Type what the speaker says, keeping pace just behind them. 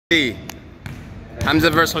Hamza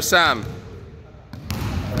versus Husam.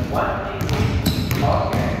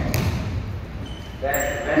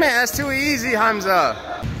 Man, that's too easy, Hamza.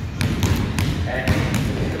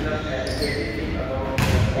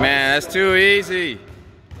 Man, that's too easy.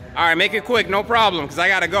 All right, make it quick, no problem, because I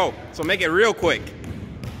gotta go. So make it real quick.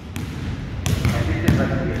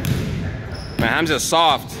 Man, Hamza's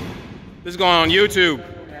soft. This is going on YouTube.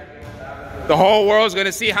 The whole world's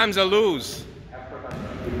gonna see Hamza lose.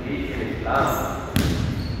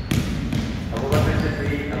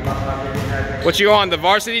 What you on, the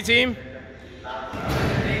varsity team?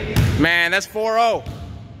 Man, that's 4-0.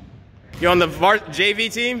 You on the JV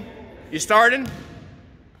team? You starting?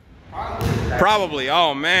 Probably.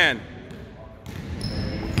 Oh, man.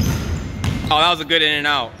 Oh, that was a good in and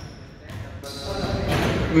out.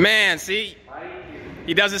 Man, see?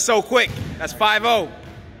 He does it so quick. That's 5-0.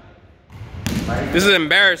 This is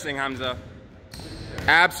embarrassing, Hamza.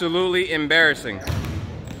 Absolutely embarrassing.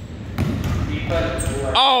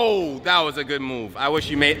 Oh, that was a good move. I wish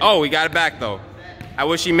he made. Oh, he got it back though. I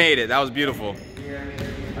wish he made it. That was beautiful.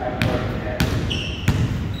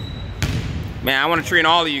 Man, I want to train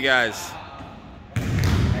all of you guys.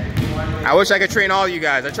 I wish I could train all of you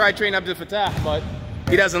guys. I tried training Abdul Fattah, but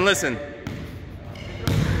he doesn't listen.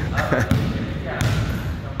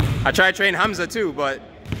 I tried training Hamza too, but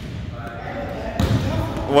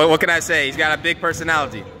what can I say? He's got a big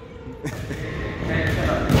personality.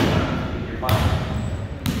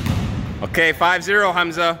 Okay, 5-0,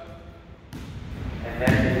 Hamza.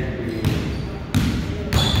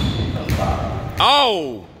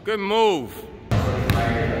 Oh, good move.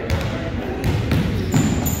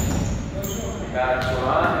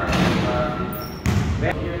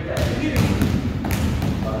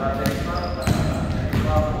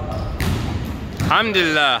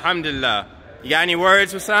 Alhamdulillah, alhamdulillah. You got any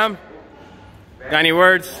words, Husam? Got any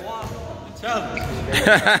words?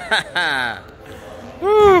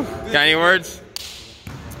 Woo. Got any words?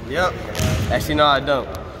 Yep. Actually, no, I don't.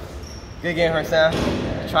 Good game, Husam.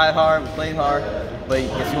 Tried hard, played hard, but I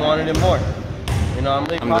guess you wanted it more. You know, I'm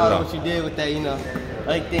really proud of what you did with that,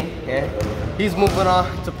 leg thing. Yeah. He's moving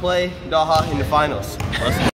on to play Doha in the finals.